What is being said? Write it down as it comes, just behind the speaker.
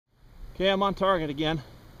Okay, I'm on target again.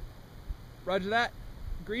 Roger that.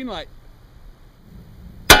 Green light.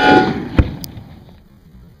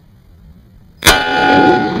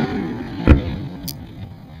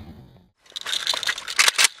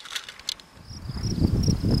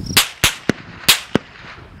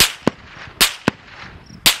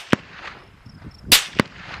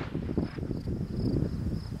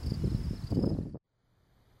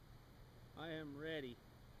 I am ready.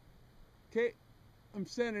 Okay, I'm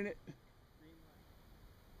sending it.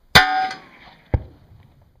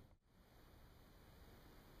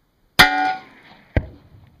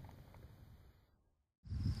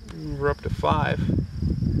 We're up to 5.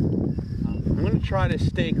 I'm going to try to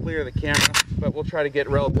stay clear of the camera, but we'll try to get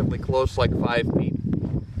relatively close, like 5 feet,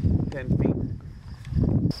 10 feet.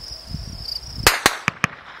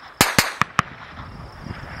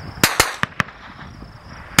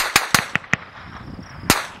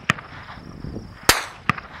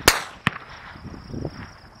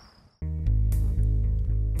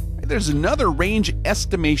 There's another range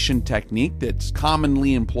estimation technique that's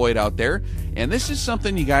commonly employed out there, and this is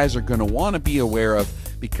something you guys are going to want to be aware of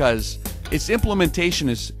because its implementation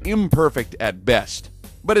is imperfect at best,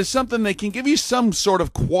 but it's something that can give you some sort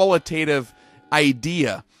of qualitative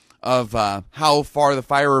idea of how far the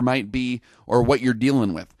firer might be or what you're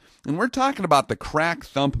dealing with. And we're talking about the crack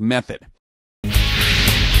thump method.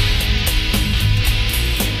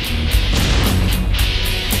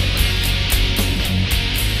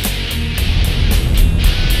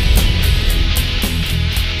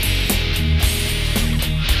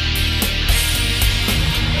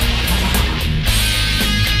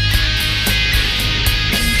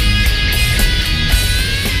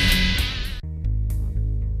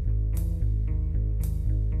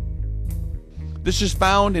 This is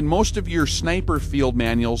found in most of your sniper field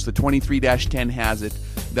manuals. The 23-10 has it.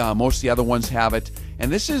 Most of the other ones have it.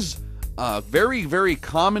 And this is a very, very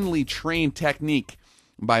commonly trained technique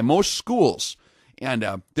by most schools. And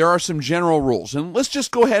there are some general rules. And let's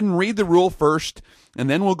just go ahead and read the rule first, and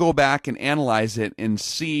then we'll go back and analyze it and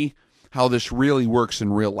see how this really works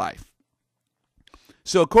in real life.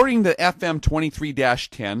 So according to FM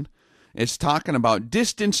 23-10, it's talking about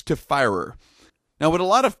distance to firer. Now, what a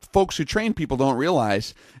lot of folks who train people don't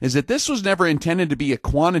realize is that this was never intended to be a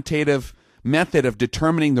quantitative method of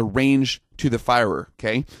determining the range to the firer,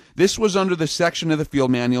 okay? This was under the section of the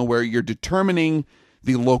field manual where you're determining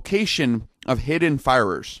the location of hidden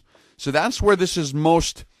firers. So that's where this is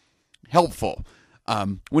most helpful.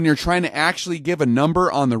 When you're trying to actually give a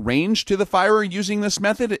number on the range to the firer using this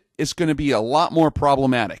method, it's going to be a lot more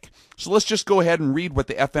problematic. So let's just go ahead and read what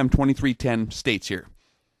the FM 2310 states here.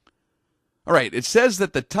 All right, it says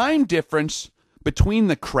that the time difference between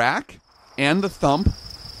the crack and the thump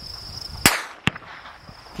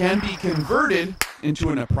can be converted into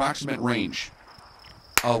an approximate range.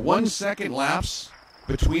 A 1 second lapse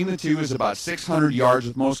between the two is about 600 yards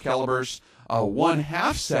with most calibers. A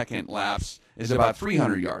 1/2 second lapse is about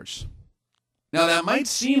 300 yards. Now, that might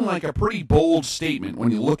seem like a pretty bold statement when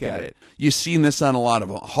you look at it. You've seen this on a lot of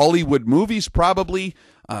Hollywood movies, probably,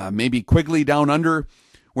 maybe Quigley Down Under,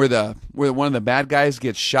 where one of the bad guys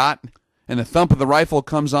gets shot and the thump of the rifle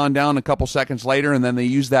comes on down a couple seconds later, and then they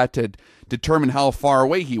use that to determine how far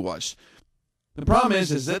away he was. The problem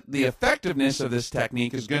is that the effectiveness of this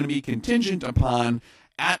technique is going to be contingent upon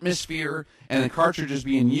atmosphere and the cartridges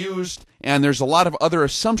being used, and there's a lot of other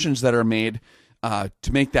assumptions that are made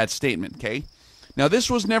to make that statement, okay? Now, this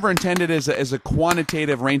was never intended as a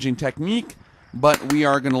quantitative ranging technique, but we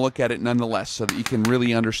are going to look at it nonetheless so that you can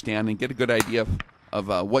really understand and get a good idea of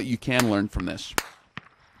what you can learn from this.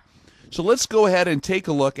 So let's go ahead and take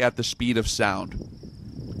a look at the speed of sound.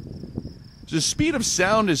 So the speed of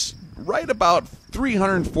sound is right about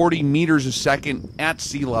 340 meters a second at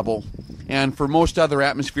sea level, and for most other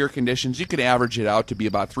atmosphere conditions, you could average it out to be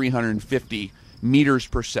about 350 meters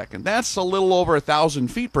per second. That's a little over 1,000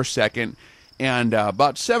 feet per second, and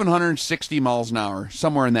about 760 miles an hour,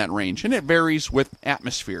 somewhere in that range, and it varies with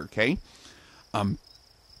atmosphere, okay?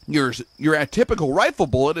 Your typical rifle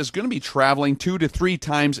bullet is going to be traveling 2 to 3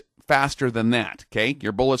 times faster than that, okay?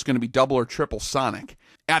 Your bullet's going to be double or triple sonic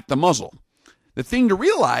at the muzzle. The thing to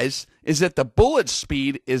realize is that the bullet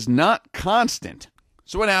speed is not constant.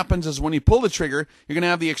 So what happens is when you pull the trigger, you're going to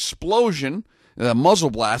have the explosion, the muzzle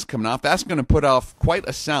blast coming off. That's going to put off quite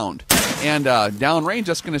a sound. And downrange,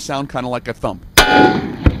 that's going to sound kind of like a thump.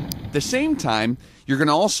 At the same time, you're going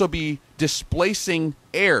to also be displacing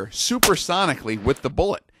air supersonically with the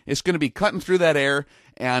bullet. It's going to be cutting through that air,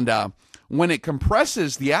 and when it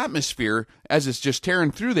compresses the atmosphere as it's just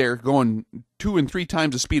tearing through there, going 2 and 3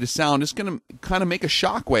 times the speed of sound, it's going to kind of make a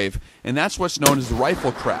shock wave, and that's what's known as the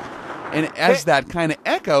rifle crack. And as that kind of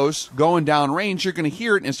echoes going down range, you're going to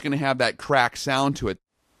hear it, and it's going to have that crack sound to it.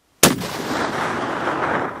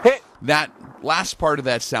 That last part of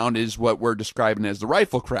that sound is what we're describing as the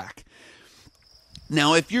rifle crack.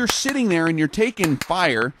 Now, if you're sitting there and you're taking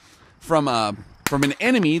fire from an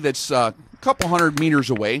enemy that's a couple hundred meters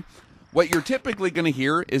away, what you're typically going to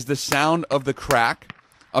hear is the sound of the crack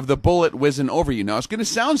of the bullet whizzing over you. Now, it's going to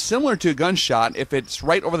sound similar to a gunshot if it's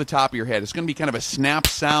right over the top of your head. It's going to be kind of a snap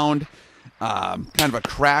sound, kind of a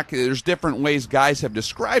crack. There's different ways guys have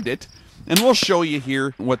described it, and we'll show you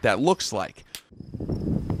here what that looks like.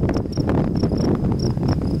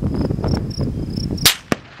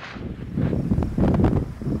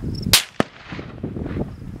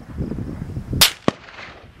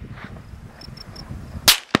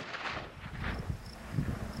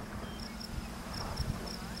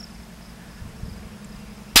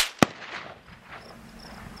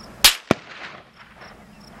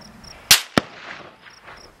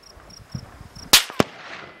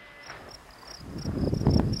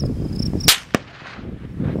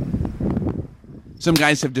 Some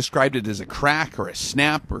guys have described it as a crack or a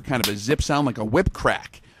snap or kind of a zip sound like a whip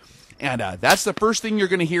crack. And that's the first thing you're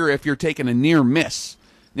going to hear if you're taking a near miss.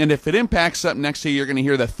 And if it impacts something next to you, you're going to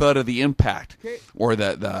hear the thud of the impact or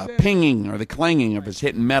the pinging or the clanging of it's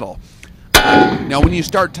hitting metal. Now, when you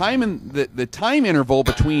start timing the time interval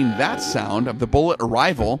between that sound of the bullet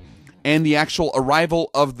arrival and the actual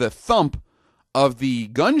arrival of the thump of the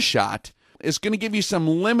gunshot, is going to give you some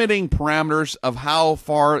limiting parameters of how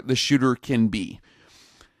far the shooter can be.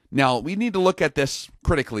 Now, we need to look at this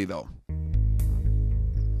critically, though.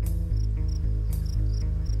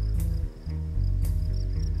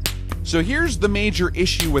 So here's the major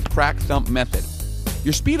issue with crack thump method.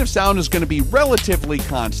 Your speed of sound is going to be relatively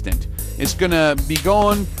constant. It's going to be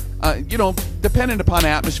going, dependent upon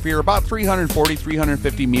atmosphere, about 340,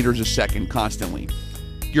 350 meters a second constantly.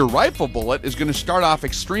 Your rifle bullet is going to start off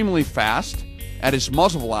extremely fast at its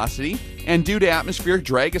muzzle velocity, and due to atmospheric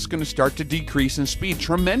drag, it's going to start to decrease in speed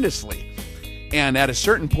tremendously. And at a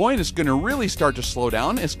certain point, it's going to really start to slow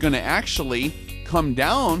down. It's going to actually come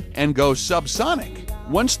down and go subsonic.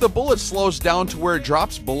 Once the bullet slows down to where it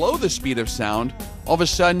drops below the speed of sound, all of a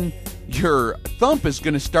sudden, your thump is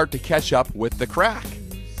going to start to catch up with the crack.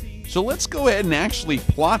 So let's go ahead and actually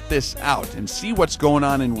plot this out and see what's going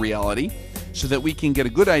on in reality so that we can get a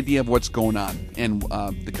good idea of what's going on and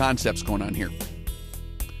the concepts going on here.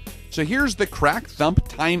 So here's the crack thump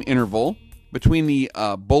time interval between the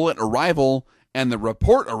bullet arrival and the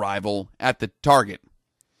report arrival at the target.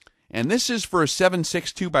 And this is for a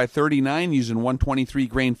 7.62 by 39 using 123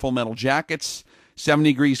 grain full metal jackets,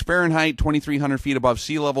 70 degrees Fahrenheit, 2,300 feet above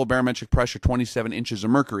sea level, barometric pressure 27 inches of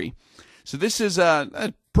mercury. So this is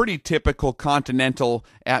a pretty typical continental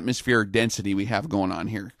atmospheric density we have going on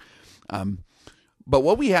here. But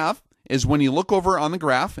what we have is when you look over on the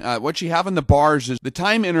graph, what you have in the bars is the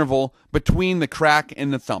time interval between the crack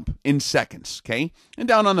and the thump in seconds, okay? And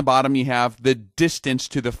down on the bottom, you have the distance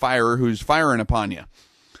to the firer who's firing upon you.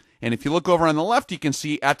 And if you look over on the left, you can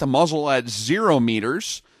see at the muzzle at 0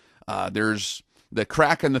 meters, there's the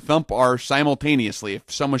crack and the thump are simultaneously.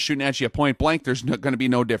 If someone's shooting at you at point blank, there's going to be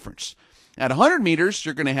no difference. At 100 meters,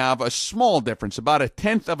 you're going to have a small difference, about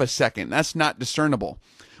 1/10 of a second. That's not discernible.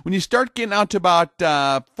 When you start getting out to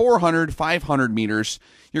about 400, 500 meters,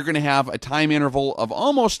 you're going to have a time interval of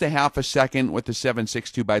almost 1/2 second with the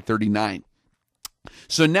 7.62 by 39.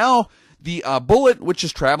 So now the bullet, which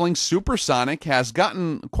is traveling supersonic, has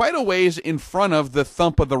gotten quite a ways in front of the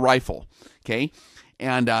thump of the rifle. Okay,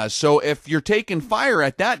 and so if you're taking fire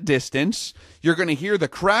at that distance, you're going to hear the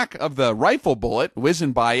crack of the rifle bullet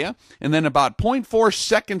whizzing by you, and then about 0.4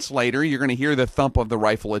 seconds later, you're going to hear the thump of the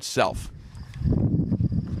rifle itself.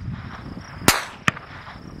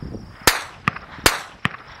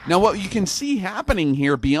 Now, what you can see happening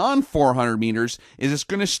here beyond 400 meters is it's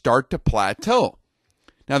going to start to plateau.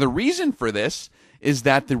 Now, the reason for this is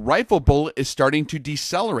that the rifle bullet is starting to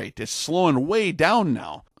decelerate. It's slowing way down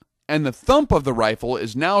now. And the thump of the rifle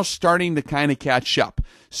is now starting to kind of catch up.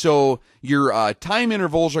 So your time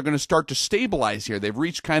intervals are going to start to stabilize here. They've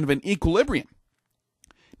reached kind of an equilibrium.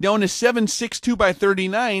 Now, in a 7.62 by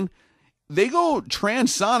 39, they go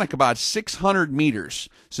transonic about 600 meters.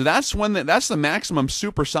 So that's the maximum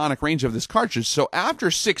supersonic range of this cartridge. So after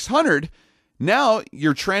 600, now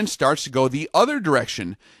your trend starts to go the other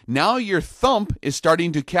direction. Now your thump is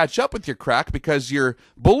starting to catch up with your crack because your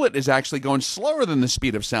bullet is actually going slower than the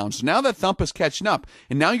speed of sound. So now that thump is catching up,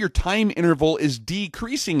 and now your time interval is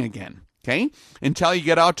decreasing again, okay? Until you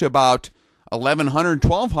get out to about 1,100,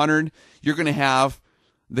 1,200, you're going to have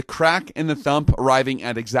the crack and the thump arriving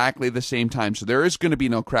at exactly the same time. So there is going to be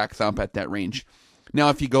no crack thump at that range. Now,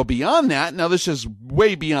 if you go beyond that, now this is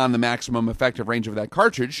way beyond the maximum effective range of that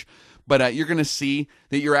cartridge, but you're going to see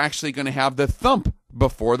that you're actually going to have the thump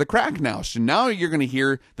before the crack now. So now you're going to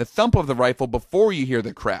hear the thump of the rifle before you hear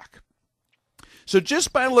the crack. So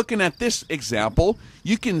just by looking at this example,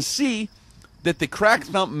 you can see that the crack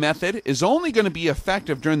thump method is only going to be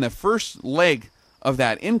effective during the first leg of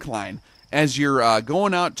that incline as you're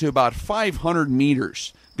going out to about 500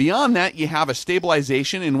 meters. Beyond that, you have a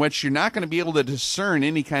stabilization in which you're not going to be able to discern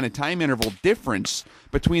any kind of time interval difference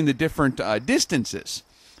between the different distances.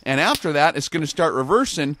 And after that, it's going to start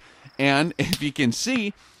reversing. And if you can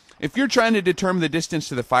see, if you're trying to determine the distance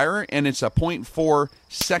to the firer and it's a 0.4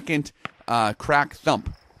 second crack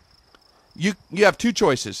thump, you have two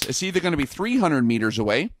choices. It's either going to be 300 meters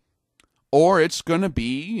away or it's going to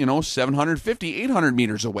be, 750, 800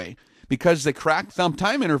 meters away because the crack thump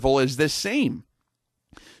time interval is the same.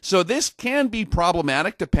 So this can be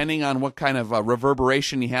problematic depending on what kind of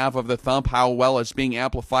reverberation you have of the thump, how well it's being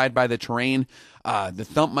amplified by the terrain. The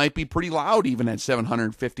thump might be pretty loud even at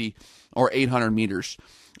 750 or 800 meters.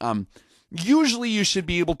 Usually you should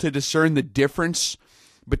be able to discern the difference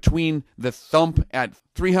between the thump at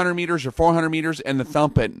 300 meters or 400 meters and the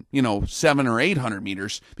thump at, 700 or 800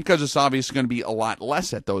 meters because it's obviously going to be a lot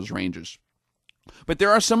less at those ranges. But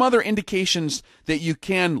there are some other indications that you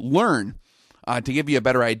can learn to give you a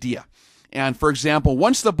better idea. And for example,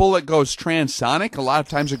 once the bullet goes transonic, a lot of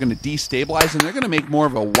times they're going to destabilize and they're going to make more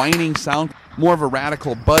of a whining sound, more of a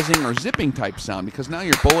radical buzzing or zipping type sound because now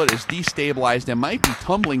your bullet is destabilized and might be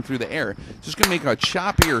tumbling through the air. It's just going to make a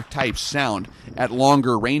choppier type sound at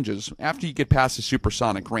longer ranges after you get past the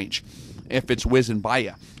supersonic range if it's whizzing by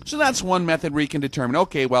you. So that's one method where you can determine,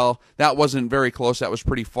 okay, well, that wasn't very close, that was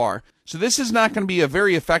pretty far. So this is not going to be a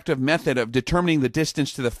very effective method of determining the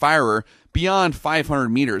distance to the firer beyond 500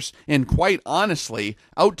 meters. And quite honestly,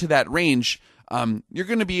 out to that range, you're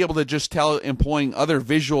going to be able to just tell, employing other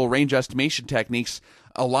visual range estimation techniques,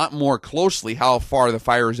 a lot more closely how far the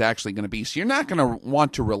firer is actually going to be. So you're not going to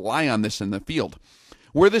want to rely on this in the field.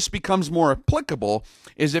 Where this becomes more applicable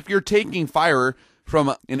is if you're taking fire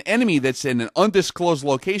from an enemy that's in an undisclosed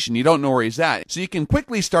location. You don't know where he's at. So you can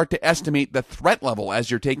quickly start to estimate the threat level as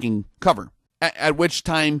you're taking cover, at which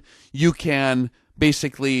time you can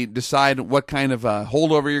basically decide what kind of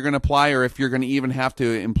holdover you're going to apply, or if you're going to even have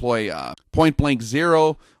to employ point blank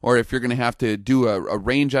zero, or if you're going to have to do a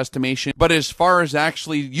range estimation. But as far as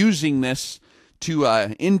actually using this to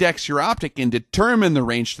index your optic and determine the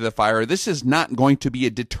range to the firer, this is not going to be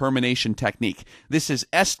a determination technique. This is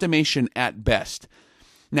estimation at best.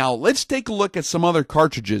 Now, let's take a look at some other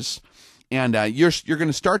cartridges, and you're going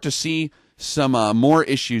to start to see some more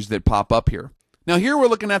issues that pop up here. Now, here we're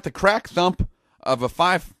looking at the crack thump of a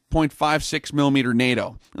 5.56 millimeter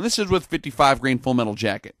NATO, and this is with 55 grain full metal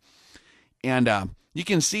jacket. And you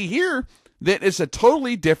can see here that it's a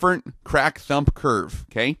totally different crack thump curve,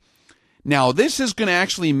 okay? Now, this is going to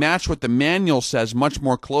actually match what the manual says much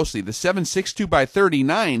more closely. The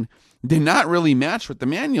 7.62x39 did not really match what the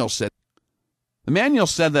manual said. The manual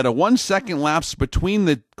said that a 1 second lapse between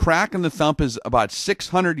the crack and the thump is about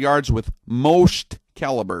 600 yards with most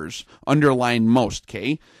calibers, underline most,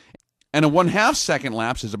 okay? And a 1/2 second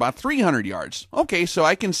lapse is about 300 yards. Okay, so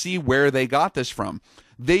I can see where they got this from.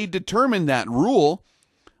 They determined that rule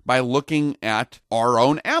by looking at our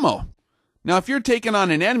own ammo. Now, if you're taking on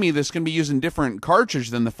an enemy that's going to be using different cartridge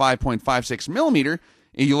than the 5.56 millimeter,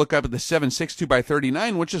 and you look up at the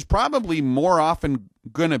 7.62x39, which is probably more often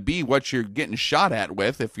going to be what you're getting shot at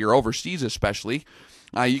with, if you're overseas especially,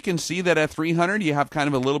 you can see that at 300 you have kind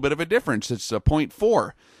of a little bit of a difference. It's a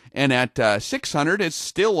 0.4. And at 600, it's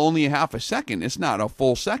still only a half a second. It's not a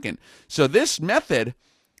full second. So this method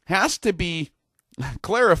has to be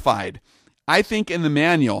clarified, I think, in the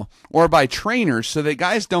manual or by trainers so that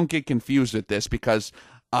guys don't get confused with this, because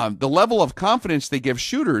the level of confidence they give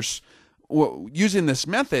shooters using this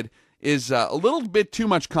method is a little bit too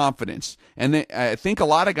much confidence. And I think a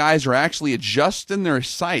lot of guys are actually adjusting their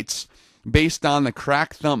sights based on the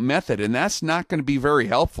crack thump method, and that's not going to be very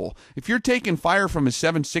helpful. If you're taking fire from a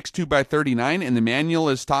 7.62x39 and the manual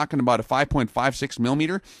is talking about a 5.56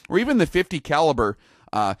 millimeter, or even the 50 caliber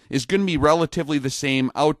is going to be relatively the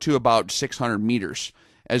same out to about 600 meters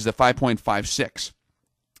as the 5.56.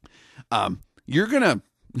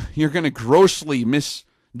 You're gonna grossly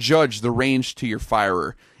misjudge the range to your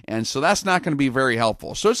firer, and so that's not going to be very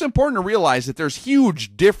helpful. So it's important to realize that there's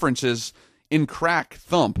huge differences in crack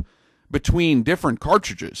thump between different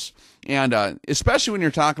cartridges, and especially when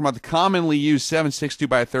you're talking about the commonly used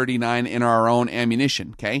 7.62x39 in our own ammunition.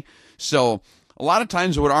 Okay, so a lot of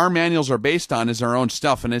times what our manuals are based on is our own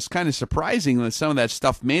stuff, and it's kind of surprising that some of that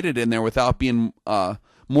stuff made it in there without being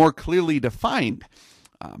more clearly defined.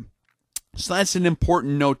 So that's an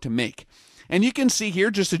important note to make. And you can see here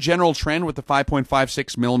just a general trend with the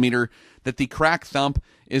 5.56 millimeter that the crack thump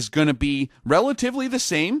is going to be relatively the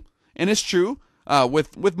same, and it's true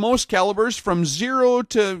with most calibers from 0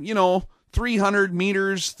 to 300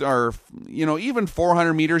 meters or even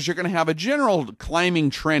 400 meters. You're going to have a general climbing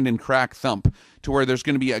trend in crack thump to where there's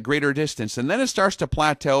going to be a greater distance, and then it starts to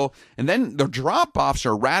plateau, and then the drop offs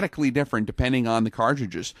are radically different depending on the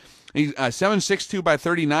cartridges. 7.62 by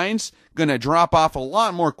 39's going to drop off a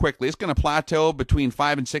lot more quickly. It's going to plateau between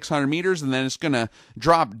 500 and 600 meters, and then it's going to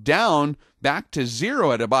drop down back to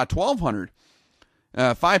 0 at about 1200.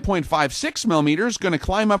 5.56 millimeters is going to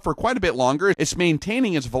climb up for quite a bit longer. It's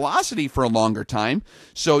maintaining its velocity for a longer time,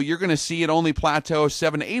 so you're going to see it only plateau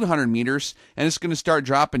 700 to 800 meters, and it's going to start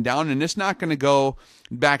dropping down, and it's not going to go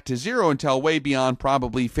back to 0 until way beyond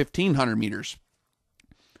probably 1500 meters.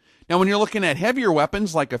 Now, when you're looking at heavier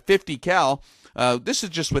weapons like a 50 cal, this is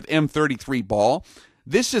just with M33 ball.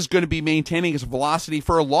 This is going to be maintaining its velocity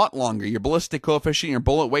for a lot longer. Your ballistic coefficient, your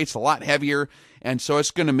bullet weight's a lot heavier, and so it's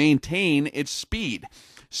going to maintain its speed.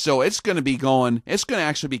 So it's going to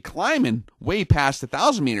actually be climbing way past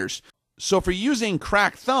 1,000 meters. So for using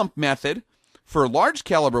crack thump method for large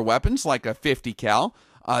caliber weapons like a 50 cal,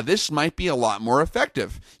 this might be a lot more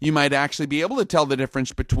effective. You might actually be able to tell the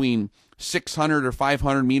difference between 600 or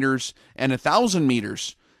 500 meters and 1,000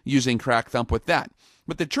 meters using crack thump with that.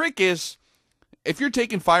 But the trick is, if you're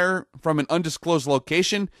taking fire from an undisclosed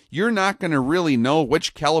location, you're not going to really know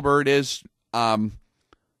which caliber it is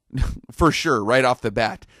for sure right off the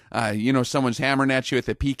bat. Someone's hammering at you with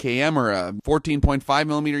a PKM or a 14.5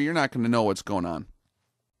 millimeter, you're not going to know what's going on.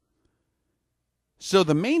 So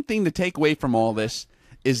the main thing to take away from all this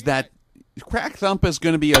is that crack thump is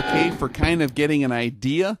going to be okay for kind of getting an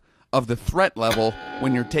idea of the threat level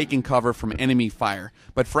when you're taking cover from enemy fire.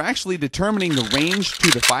 But for actually determining the range to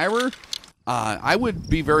the firer, I would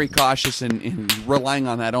be very cautious in relying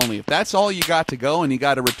on that only. If that's all you got to go and you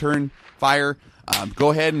got to return fire,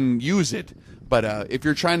 go ahead and use it. But if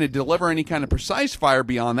you're trying to deliver any kind of precise fire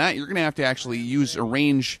beyond that, you're going to have to actually use a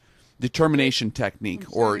range determination technique,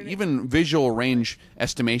 or even visual range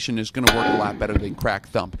estimation is going to work a lot better than crack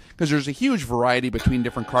thump, because there's a huge variety between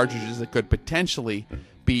different cartridges that could potentially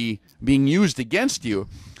be being used against you.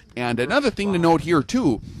 And another thing to note here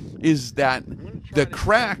too is that the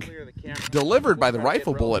crack delivered by the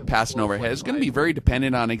rifle bullet passing overhead is going to be very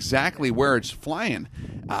dependent on exactly where it's flying.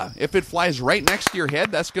 If it flies right next to your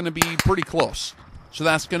head, that's going to be pretty close. So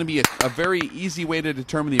that's going to be a very easy way to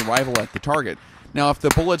determine the arrival at the target. Now, if the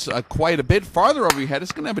bullet's quite a bit farther over your head,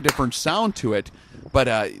 it's going to have a different sound to it. But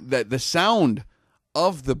the sound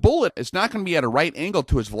of the bullet is not going to be at a right angle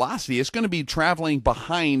to its velocity. It's going to be traveling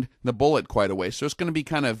behind the bullet quite a way. So it's going to be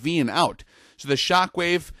kind of V'ing out. So the shock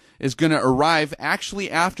wave is going to arrive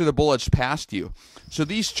actually after the bullet's passed you. So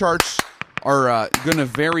these charts are going to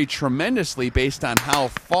vary tremendously based on how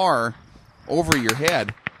far over your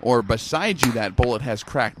head or beside you that bullet has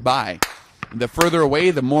cracked by. The further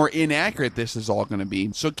away, the more inaccurate this is all going to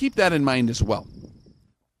be. So keep that in mind as well.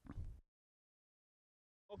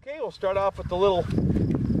 Okay, we'll start off with the little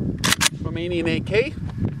Romanian AK.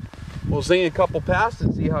 We'll zing a couple past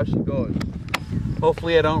and see how she goes.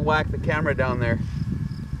 Hopefully I don't whack the camera down there.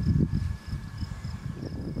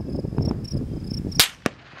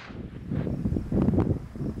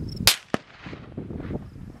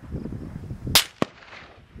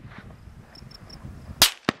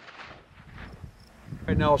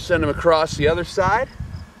 Right now I'll send them across the other side.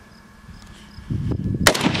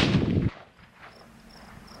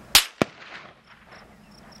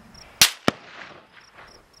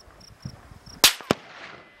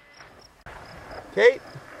 Okay,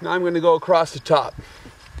 now I'm going to go across the top.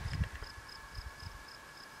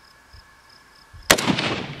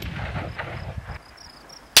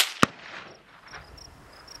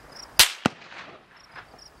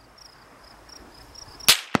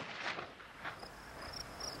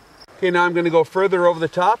 Okay, now I'm going to go further over the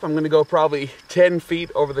top. I'm going to go probably 10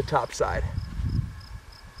 feet over the top side.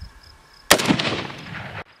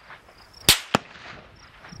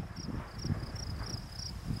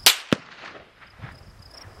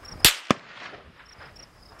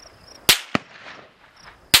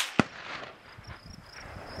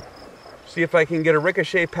 See if I can get a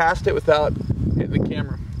ricochet past it without hitting the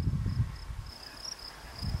camera.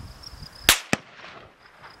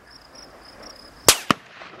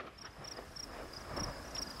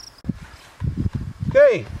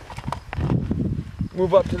 Okay,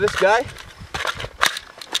 move up to this guy.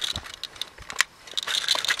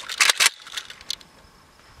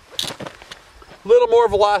 A little more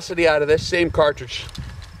velocity out of this, same cartridge.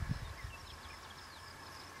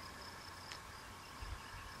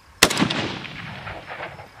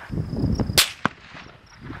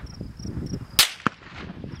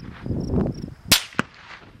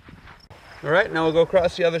 All right, now we'll go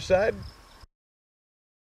across the other side.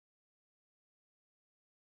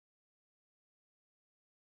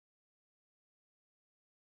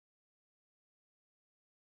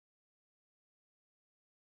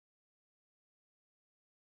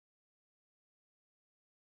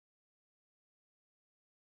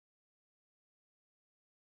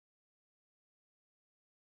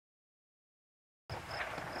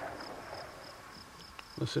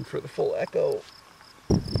 Listen for the full echo.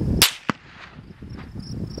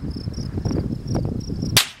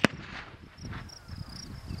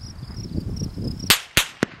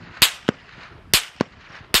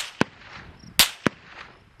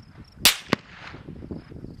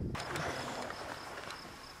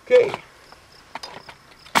 Okay.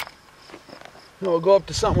 Now we'll go up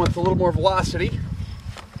to something with a little more velocity.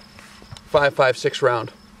 5.56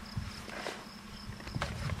 round.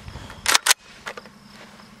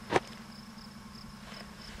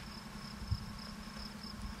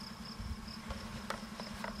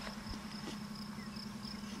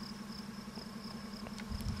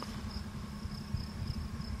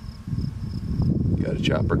 Got a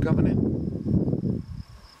chopper coming in.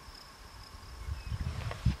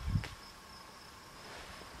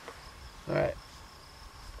 All right.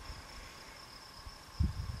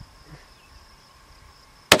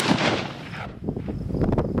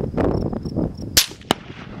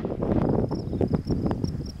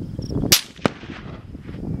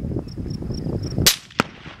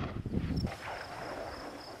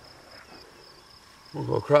 We'll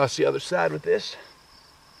go across the other side with this.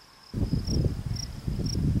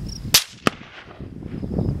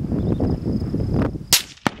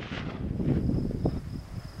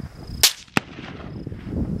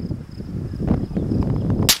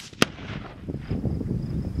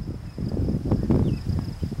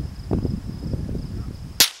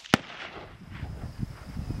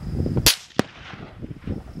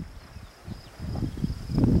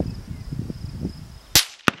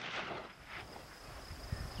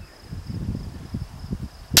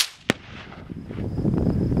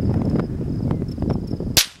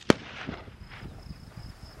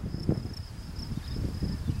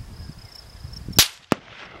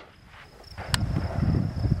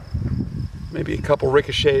 Maybe a couple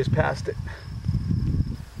ricochets past it.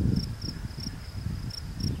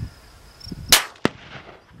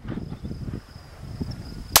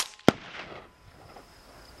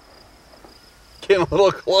 Getting a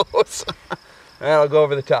little close. All right, I'll go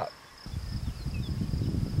over the top.